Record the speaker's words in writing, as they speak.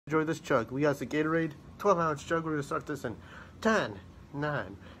enjoy this chug. We got the Gatorade 12-ounce chug. We're going to start this in 10,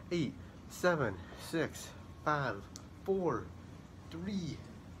 9, 8, 7, 6, 5, 4, 3,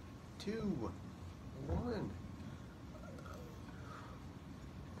 2, 1.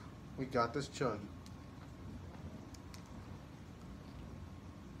 We got this chug.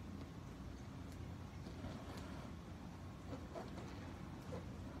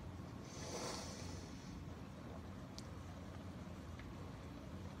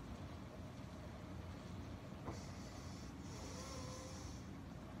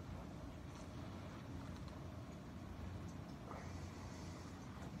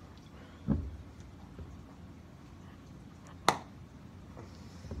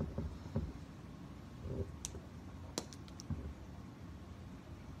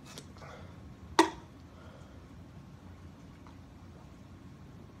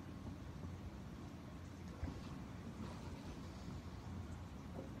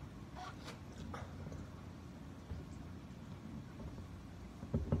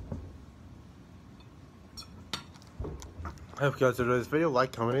 I hope you guys enjoyed this video.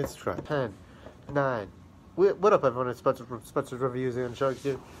 Like, comment, and subscribe. 10, 9. What up, everyone? It's Spencer from Spencer's Reviews and Chugs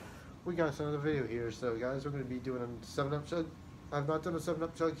here. We got another video here. So, guys, we're going to be doing a 7-Up chug. I've not done a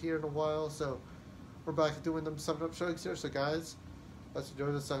 7-Up chug here in a while, so we're back to doing them 7-Up chugs here. So, guys, let's enjoy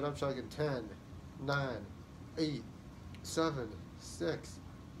the 7-Up chug in 10, 9, 8, 7, 6,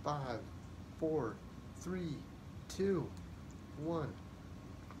 5, 4, 3, 2, 1.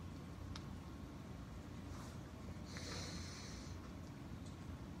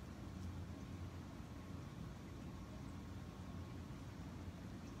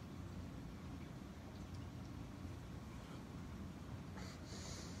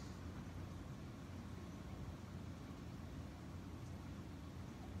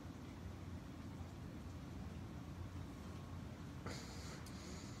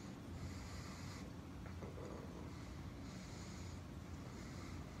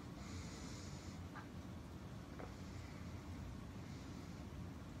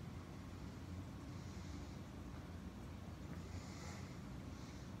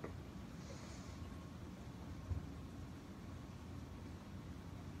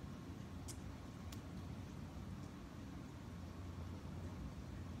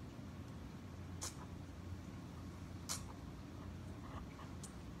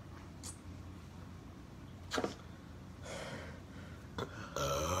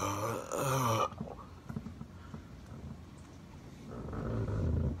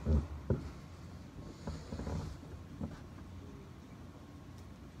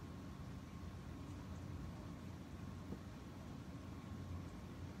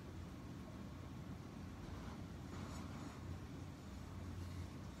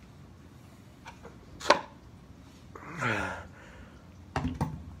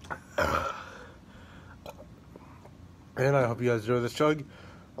 And I hope you guys enjoy this chug.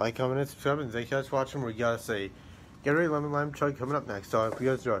 Like, comment, and subscribe, and thank you guys for watching. We got a Gatorade Lemon Lime chug coming up next. So I hope you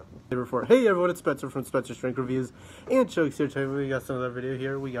guys enjoy. Hey everyone, it's Spencer from Spencer's Drink Reviews and Chugs here today. We got another video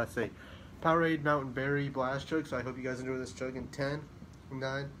here. We got a Powerade Mountain Berry Blast chug. So I hope you guys enjoy this chug in 10,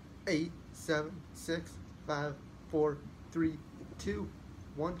 9, 8, 7, 6, 5, 4, 3, 2,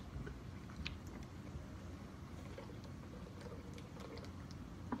 1.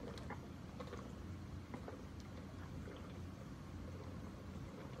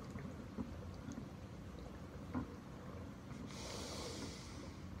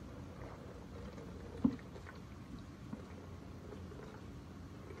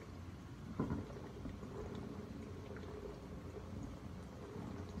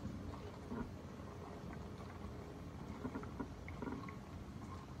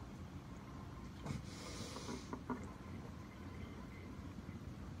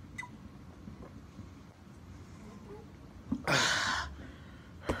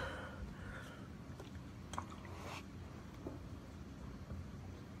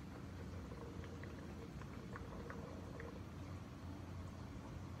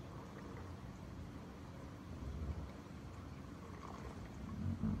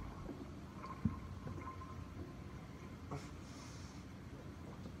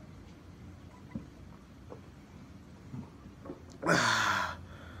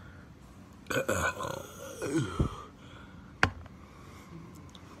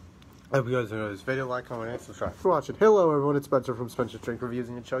 I hope you guys enjoyed this video. Like, comment, and subscribe for watching. Hello everyone, it's Spencer from Spencer's Drink Reviews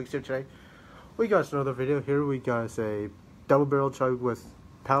and Chugs here today. We got another video here. We got a double barrel chug with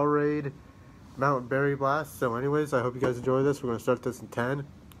Powerade Mountain Berry Blast. So anyways, I hope you guys enjoy this. We're going to start this in 10,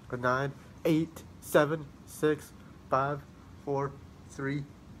 9, 8, 7, 6, 5, 4, 3,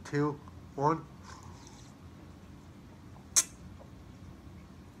 2, 1.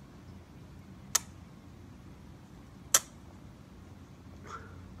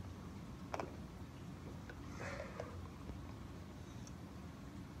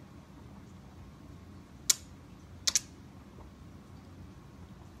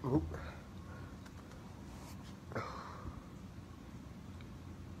 Oop.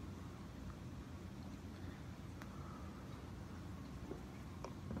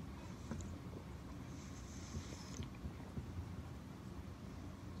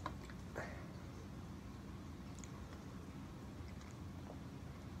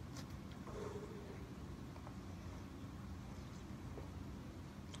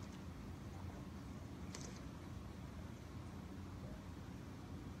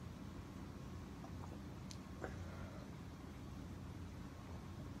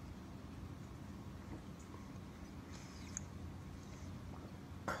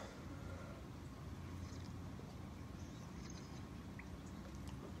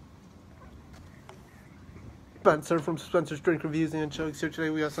 Spencer from Spencer's Drink Reviews and Chugs here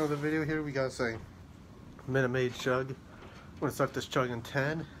today. We got some of the video here. We got a Minute Maid chug. I'm gonna start this chug in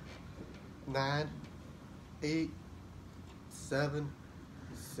 10, 9, 8, 7,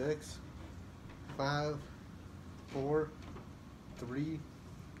 6, 5, 4, 3,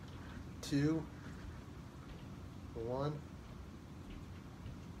 2, 1.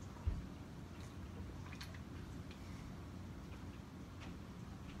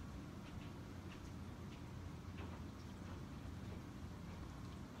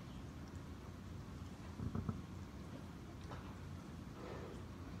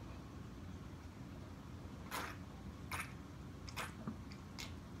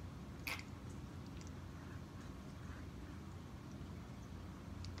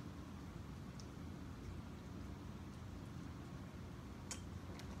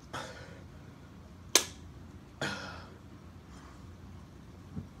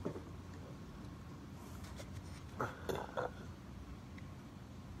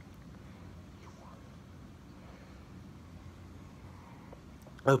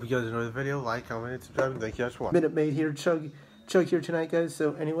 I hope you guys enjoyed the video. Like, comment, subscribe, and thank you guys for watching. Minute Maid here, chug here tonight, guys.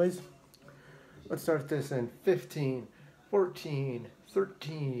 So, anyways, let's start this in 15, 14,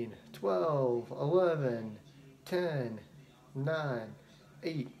 13, 12, 11, 10, 9,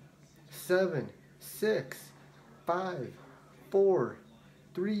 8, 7, 6, 5, 4,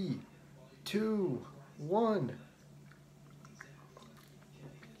 3, 2, 1.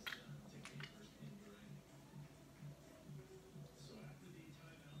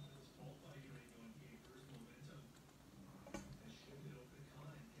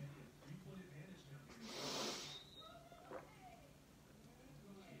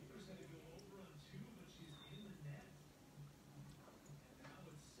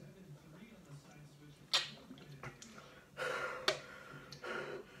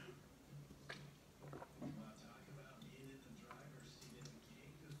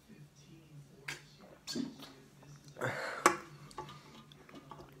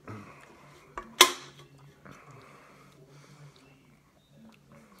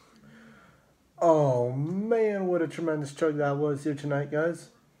 Oh man, what a tremendous chug that was here tonight, guys.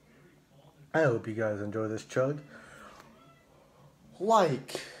 I hope you guys enjoy this chug.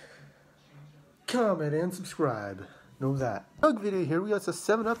 Like, comment, and subscribe. Know that. Chug video here. We got a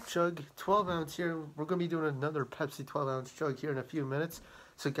 7-Up chug, 12 ounce here. We're going to be doing another Pepsi 12 ounce chug here in a few minutes.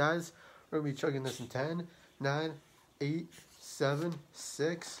 So guys, we're going to be chugging this in 10, 9, 8, 7,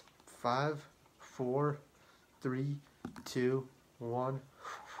 6, 5, 4, 3, 2, 1.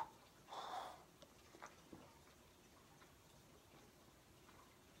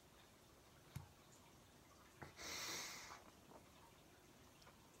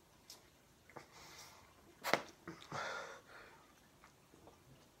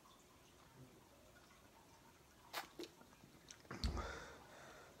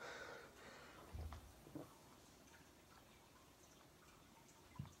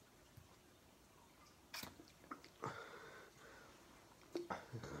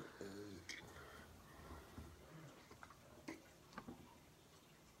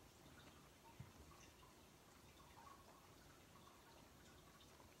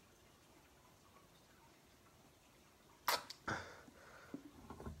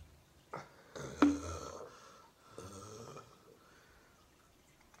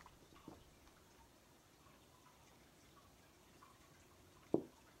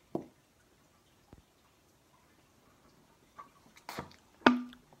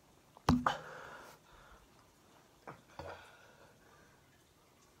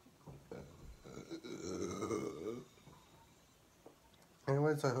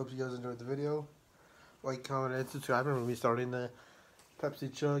 Anyways, I hope you guys enjoyed the video. Like, comment, and subscribe. And we'll be starting the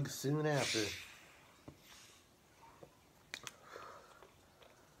Pepsi chug soon after.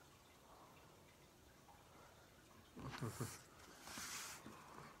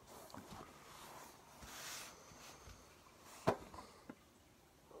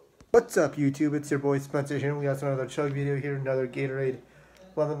 What's up, YouTube? It's your boy Spencer here. We got another chug video here, another Gatorade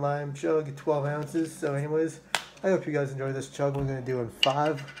lemon lime chug, 12 ounces. So anyways, I hope you guys enjoy this chug. We're going to do in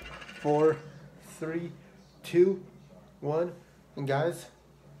 5, 4, 3, 2, 1. And guys,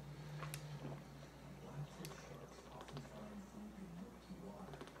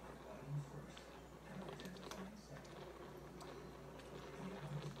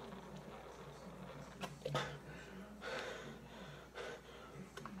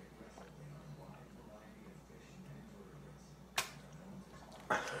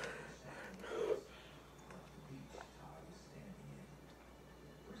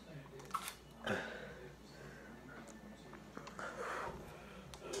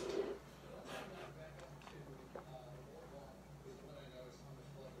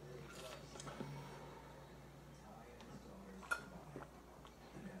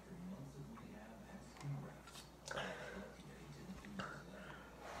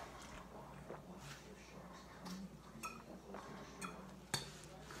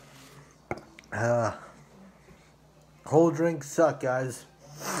 cold drinks suck, guys.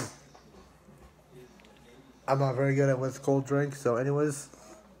 I'm not very good at with cold drinks, so anyways,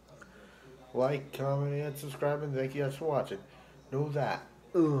 like, comment, and subscribe, and thank you guys for watching. Know that.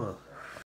 Ugh.